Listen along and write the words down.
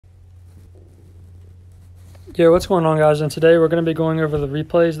Yeah, what's going on, guys? And today we're going to be going over the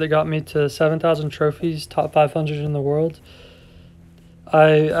replays that got me to 7,000 trophies, top 500 in the world.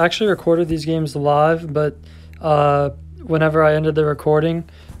 I actually recorded these games live, but whenever I ended the recording,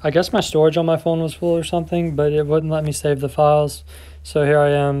 I guess my storage on my phone was full or something, but it wouldn't let me save the files. So here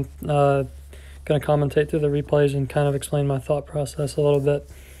I am, going to commentate through the replays and kind of explain my thought process a little bit.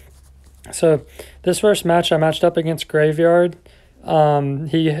 So this first match, I matched up against Graveyard.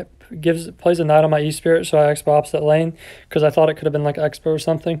 He plays a knight on my E-Spirit, so I Xbow opposite lane because I thought it could have been like Xbow or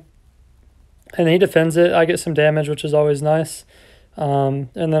something. And he defends it. I get some damage, which is always nice. And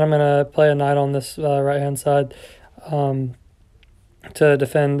then I'm going to play a knight on this right-hand side to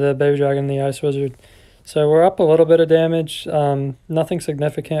defend the Baby Dragon and the Ice Wizard. So we're up a little bit of damage. Nothing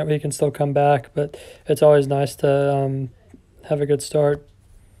significant. We can still come back, but it's always nice to have a good start.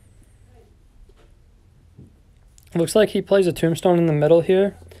 Looks like he plays a Tombstone in the middle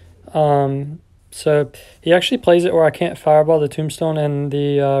here. So he actually plays it where I can't fireball the Tombstone in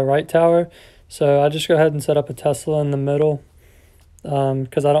the right tower. So I just go ahead and set up a Tesla in the middle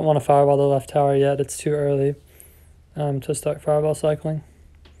because I don't want to fireball the left tower yet. It's too early to start fireball cycling.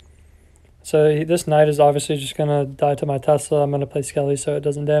 So this knight is obviously just going to die to my Tesla. I'm going to play Skelly so it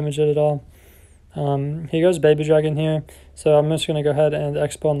doesn't damage it at all. He goes Baby Dragon here. So I'm just going to go ahead and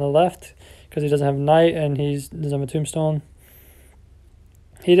Xbow on the left because he doesn't have knight and he doesn't have a Tombstone.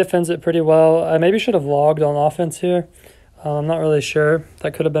 He defends it pretty well. I maybe should have logged on offense here. I'm not really sure.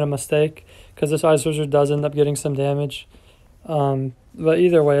 That could have been a mistake because this Ice Wizard does end up getting some damage. But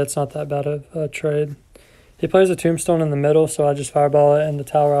either way, it's not that bad of a trade. He plays a Tombstone in the middle, so I just fireball it in the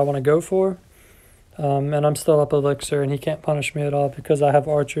tower I want to go for. And I'm still up Elixir, and he can't punish me at all because I have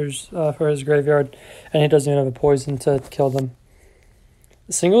archers for his graveyard, and he doesn't even have a poison to kill them.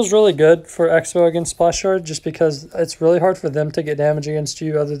 The single's really good for Xbow against Splash Shard just because it's really hard for them to get damage against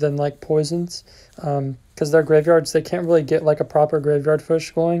you other than like poisons. Because their graveyards, they can't really get like a proper graveyard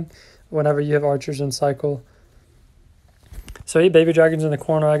push going whenever you have archers in cycle. So he Baby Dragon's in the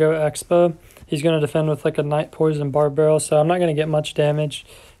corner, I go Xbow. He's going to defend with like a Knight Poison Barb Barrel, so I'm not going to get much damage.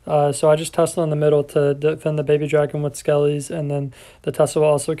 So I just Tesla in the middle to defend the Baby Dragon with Skellies, and then the Tesla will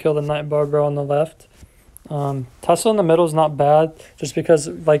also kill the Knight Barb Barrel on the left. Tesla in the middle is not bad just because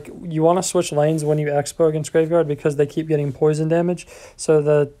like you want to switch lanes when you Xbow against Graveyard because they keep getting poison damage. So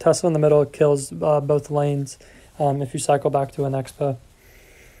the Tesla in the middle kills both lanes if you cycle back to an Xbow.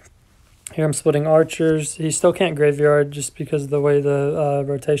 Here I'm splitting archers. He still can't Graveyard just because of the way the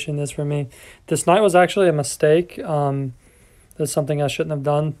rotation is for me. This knight was actually a mistake. That's something I shouldn't have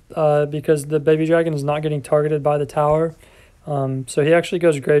done because the Baby Dragon is not getting targeted by the tower. So he actually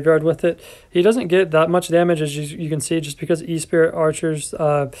goes Graveyard with it. He doesn't get that much damage as you can see just because E-Spirit archers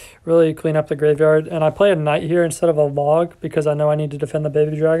really clean up the graveyard. And I play a knight here instead of a log because I know I need to defend the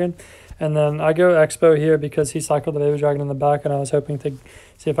Baby Dragon. And then I go Xbow here because he cycled the Baby Dragon in the back and I was hoping to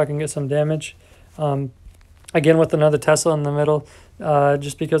see if I can get some damage. Again with another Tesla in the middle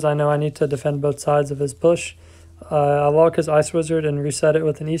just because I know I need to defend both sides of his push. I log his Ice Wizard and reset it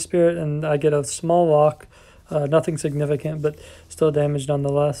with an E-Spirit and I get a small lock. Nothing significant, but still damage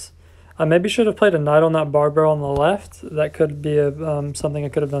nonetheless. I maybe should have played a knight on that Barb Barrel on the left. That could be something I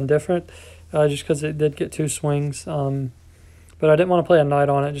could have done different, just because it did get two swings. But I didn't want to play a knight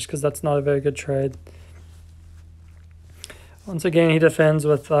on it just because that's not a very good trade. Once again, he defends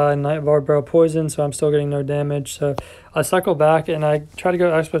with Knight Barb Barrel Poison, so I'm still getting no damage. So I cycle back and I try to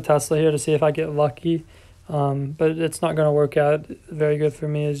go Expo Tesla here to see if I get lucky. But it's not going to work out very good for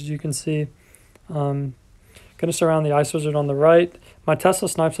me, as you can see. Going to surround the Ice Wizard on the right. My Tesla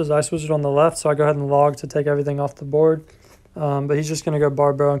snipes his Ice Wizard on the left, so I go ahead and log to take everything off the board. But he's just going to go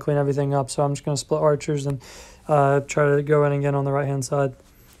Barb Barrel and clean everything up, so I'm just going to split archers and try to go in again on the right-hand side.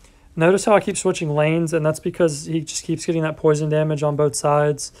 Notice how I keep switching lanes, and that's because he just keeps getting that poison damage on both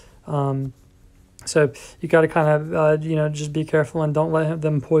sides. So you got to kind of, just be careful and don't let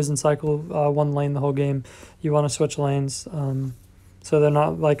them poison cycle one lane the whole game. You want to switch lanes so they're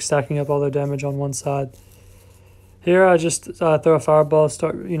not like stacking up all their damage on one side. Here I just throw a fireball,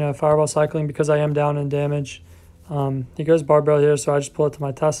 start fireball cycling because I am down in damage. He goes Barb Barrel here, so I just pull it to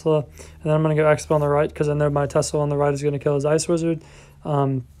my Tesla, and then I'm going to go Xbow on the right because I know my Tesla on the right is going to kill his Ice Wizard.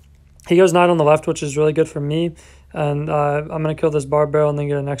 He goes Knight on the left, which is really good for me, and I'm going to kill this Barb Barrel and then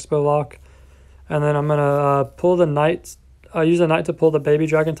get an Xbow lock. And then I'm going to pull the Knight. I use the Knight to pull the Baby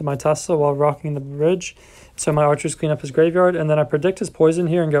Dragon to my Tesla while rocking the bridge. So my archers clean up his graveyard. And then I predict his poison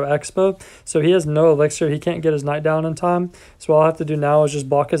here and go Xbow. So he has no elixir. He can't get his Knight down in time. So all I have to do now is just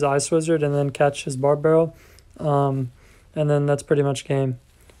block his Ice Wizard and then catch his Barb Barrel. And then that's pretty much game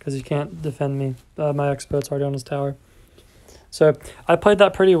because he can't defend me. My Xbow, it's already on his tower. So I played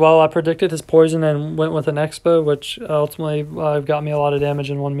that pretty well. I predicted his poison and went with an Xbow, which ultimately got me a lot of damage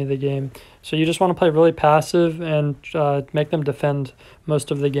and won me the game. So you just want to play really passive and make them defend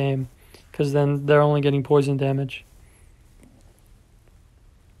most of the game, because then they're only getting poison damage.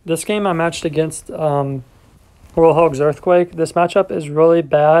 This game I matched against Warhog's Earthquake. This matchup is really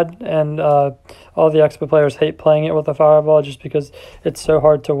bad, and all the Xbow players hate playing it with a Fireball just because it's so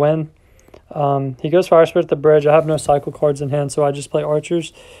hard to win. He goes Fire Spirit at the bridge. I have no cycle cards in hand, so I just play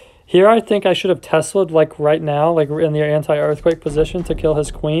archers. Here I think I should have Tesla'd like right now, like in the anti-earthquake position to kill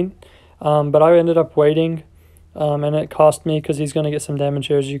his queen. But I ended up waiting, and it cost me because he's going to get some damage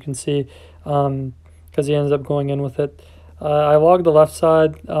here, as you can see, because he ends up going in with it. I logged the left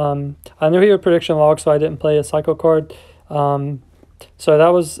side. I knew he would prediction log, so I didn't play a cycle card.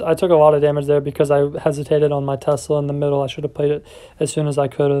 So I took a lot of damage there because I hesitated on my Tesla in the middle. I should have played it as soon as I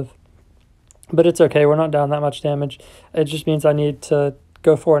could have. But it's okay. We're not down that much damage. It just means I need to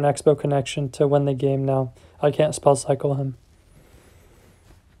go for an Xbow connection to win the game now. I can't spell cycle him.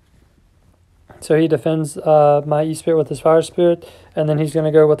 So he defends my E-Spirit with his Fire Spirit, and then he's going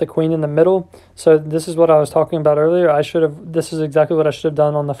to go with the Queen in the middle. So this is what I was talking about earlier. This is exactly what I should have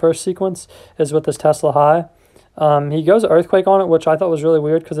done on the first sequence, is with this Tesla High. He goes Earthquake on it, which I thought was really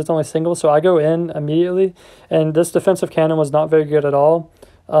weird because it's only single. So I go in immediately, and this defensive cannon was not very good at all.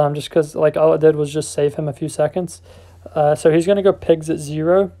 Just because like all it did was just save him a few seconds. So he's going to go pigs at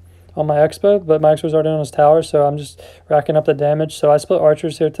 0 on my Xbow, but my Xbow's already on his tower, so I'm just racking up the damage. So I split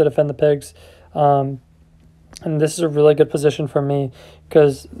archers here to defend the pigs. And this is a really good position for me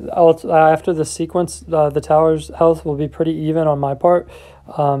because after the sequence, the tower's health will be pretty even on my part,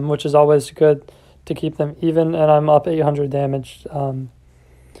 which is always good to keep them even, and I'm up 800 damage. So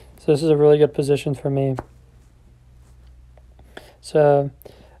this is a really good position for me. So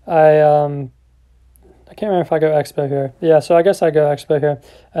I can't remember if I go Xbow here. Yeah, so I guess I go Xbow here.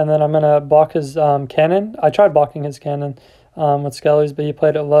 And then I'm going to block his cannon. I tried blocking his cannon with Skellies, but he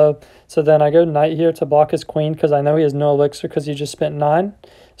played it low. So then I go Knight here to block his queen because I know he has no elixir because he just spent 9.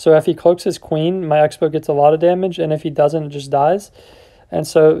 So if he cloaks his queen, my Xbow gets a lot of damage, and if he doesn't, it just dies. And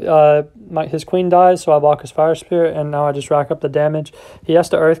so his queen dies, so I block his Fire Spirit, and now I just rack up the damage. He has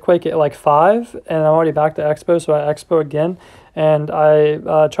to Earthquake at like 5, and I'm already back to Xbow, so I Xbow again. And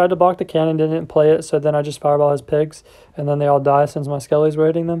I tried to block the cannon, didn't play it, so then I just Fireball his pigs, and then they all die since my Skellies were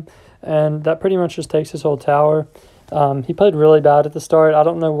hitting them. And that pretty much just takes his whole tower. He played really bad at the start. I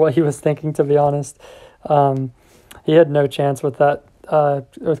don't know what he was thinking, to be honest. He had no chance with that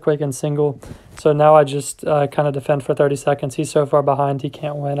Earthquake and single. So now I just kind of defend for 30 seconds. He's so far behind, he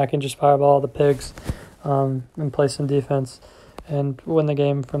can't win. I can just Fireball all the pigs and play some defense and win the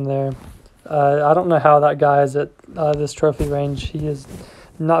game from there. I don't know how that guy is at this trophy range. He is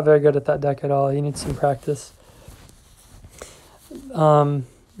not very good at that deck at all. He needs some practice.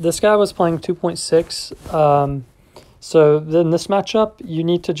 This guy was playing 2.6. So in this matchup, you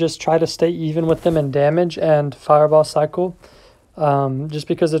need to just try to stay even with them in damage and Fireball cycle. Just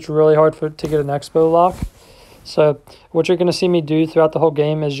because it's really hard to get an Xbow lock. So what you're going to see me do throughout the whole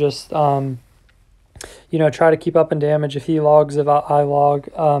game is just, try to keep up in damage. If he logs, if I log.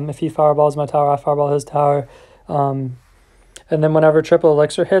 If he fireballs my tower, I fireball his tower. And then whenever triple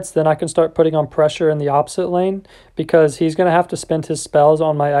elixir hits, then I can start putting on pressure in the opposite lane because he's going to have to spend his spells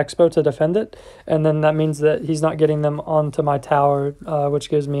on my Xbow to defend it. And then that means that he's not getting them onto my tower, which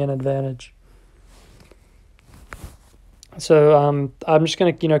gives me an advantage. So I'm just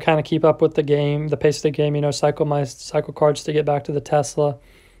going to, kind of keep up with the game, the pace of the game, cycle my cycle cards to get back to the Tesla.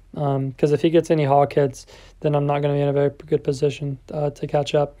 Because if he gets any hog hits, then I'm not going to be in a very good position to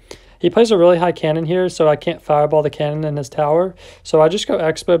catch up. He plays a really high cannon here, so I can't fireball the cannon in his tower. So I just go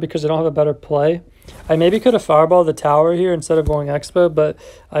Xbow because I don't have a better play. I maybe could have fireballed the tower here instead of going Xbow, but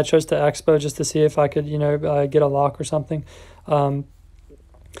I chose to Xbow just to see if I could, get a lock or something.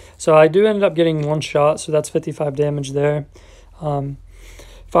 So I do end up getting one shot, so that's 55 damage there.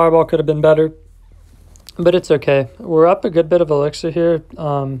 Fireball could have been better, but it's okay. We're up a good bit of elixir here,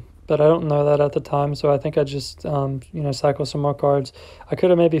 but I don't know that at the time, so I think I just, cycle some more cards. I could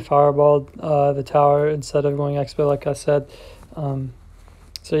have maybe fireballed the tower instead of going Xbow, like I said.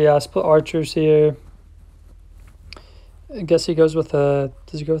 So yeah, I split archers here. I guess he goes with does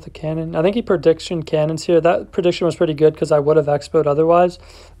he go with a cannon? I think he prediction cannons here. That prediction was pretty good because I would have Xbowed otherwise.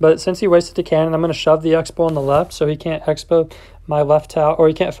 But since he wasted the cannon, I'm going to shove the Xbow on the left so he can't Xbow my left tower, or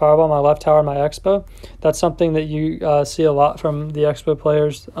he can't fireball my left tower and my Xbow. That's something that you see a lot from the Xbow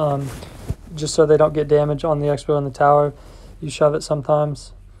players. Just so they don't get damage on the Xbow and the tower. You shove it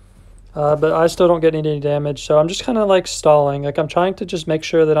sometimes. But I still don't get any damage. So I'm just kind of like stalling. Like I'm trying to just make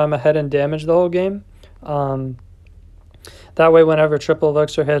sure that I'm ahead in damage the whole game. That way, whenever triple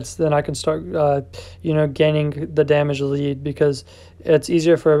elixir hits, then I can start, gaining the damage lead, because it's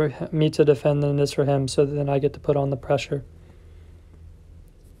easier for me to defend than it is for him. So then I get to put on the pressure.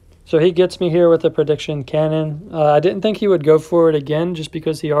 So he gets me here with a prediction cannon. I didn't think he would go for it again, just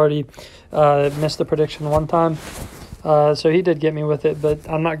because he already missed the prediction one time. So he did get me with it, but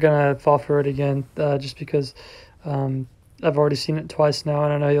I'm not going to fall for it again, just because I've already seen it twice now,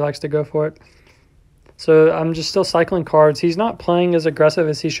 and I know he likes to go for it. So I'm just still cycling cards. He's not playing as aggressive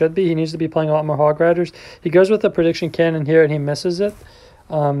as he should be. He needs to be playing a lot more Hog Riders. He goes with the prediction cannon here, and he misses it.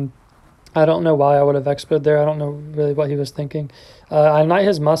 I don't know why I would have Xbowed there. I don't know really what he was thinking. I knight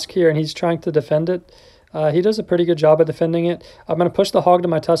his Musk here, and he's trying to defend it. He does a pretty good job of defending it. I'm going to push the Hog to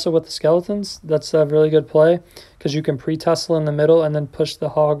my Tesla with the skeletons. That's a really good play, because you can pre-Tesla in the middle and then push the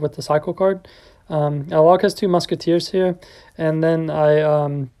Hog with the cycle card. Log has 2 Musketeers here, and then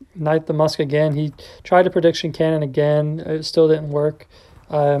I knight the Musk again. He tried a prediction cannon again. It still didn't work.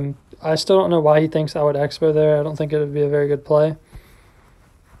 I still don't know why he thinks I would Xbow there. I don't think it would be a very good play.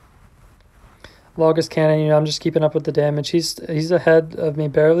 Log his cannon, I'm just keeping up with the damage. He's ahead of me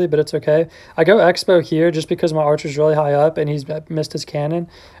barely, but it's okay. I go Xbow here just because my archer's really high up and he's missed his cannon.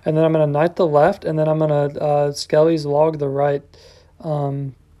 And then I'm going to knight the left, and then I'm going to Skelly's log the right.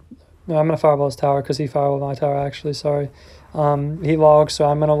 No, I'm going to fireball his tower because he fireballed my tower, actually, sorry. He logs, so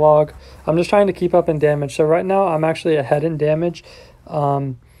I'm going to log. I'm just trying to keep up in damage. So right now I'm actually ahead in damage.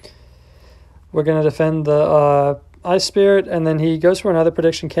 We're going to defend the Ice Spirit, and then he goes for another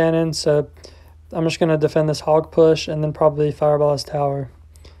prediction cannon, so I'm just going to defend this Hog push and then probably fireball his tower.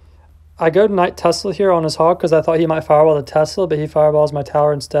 I go Knight Tesla here on his Hog because I thought he might fireball the Tesla, but he fireballs my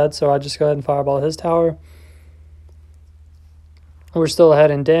tower instead, so I just go ahead and fireball his tower. We're still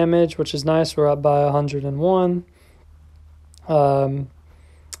ahead in damage, which is nice. We're up by 101.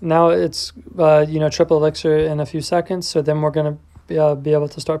 Now it's, triple elixir in a few seconds, so then we're going to be able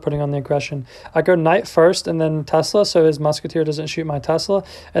to start putting on the aggression. I go Knight first and then Tesla, so his Musketeer doesn't shoot my Tesla.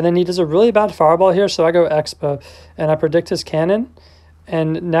 And then he does a really bad fireball here, so I go Xbow. And I predict his cannon.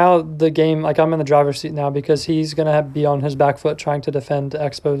 And now the game, I'm in the driver's seat now because he's going to be on his back foot trying to defend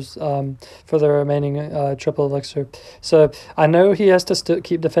Xbow's for the remaining triple elixir. So I know he has to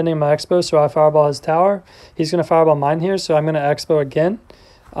keep defending my Xbow, so I fireball his tower. He's going to fireball mine here, so I'm going to Xbow again.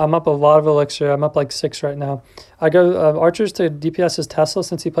 I'm up a lot of elixir. I'm up like 6 right now. I go archers to DPS his Tesla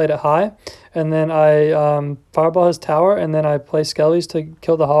since he played it high. And then I fireball his tower, and then I play Skellies to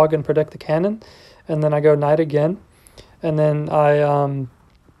kill the Hog and predict the cannon. And then I go Knight again. And then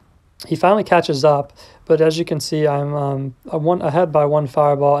he finally catches up, but as you can see, I'm ahead by 1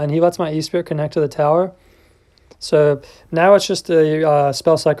 fireball, and he lets my E-Spirit connect to the tower. So now it's just a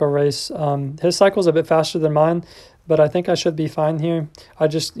spell cycle race. His cycle's a bit faster than mine, but I think I should be fine here. I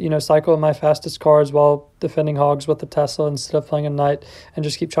just, cycle my fastest cards while defending Hogs with the Tesla instead of playing a Knight, and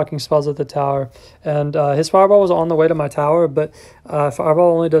just keep chucking spells at the tower. And his Fireball was on the way to my tower, but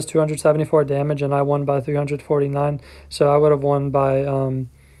Fireball only does 274 damage, and I won by 349. So I would have won by,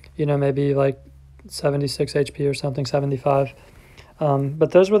 maybe like 76 HP or something, 75.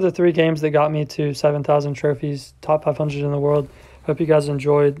 But those were the 3 games that got me to 7,000 trophies, top 500 in the world. Hope you guys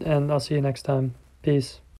enjoyed, and I'll see you next time. Peace.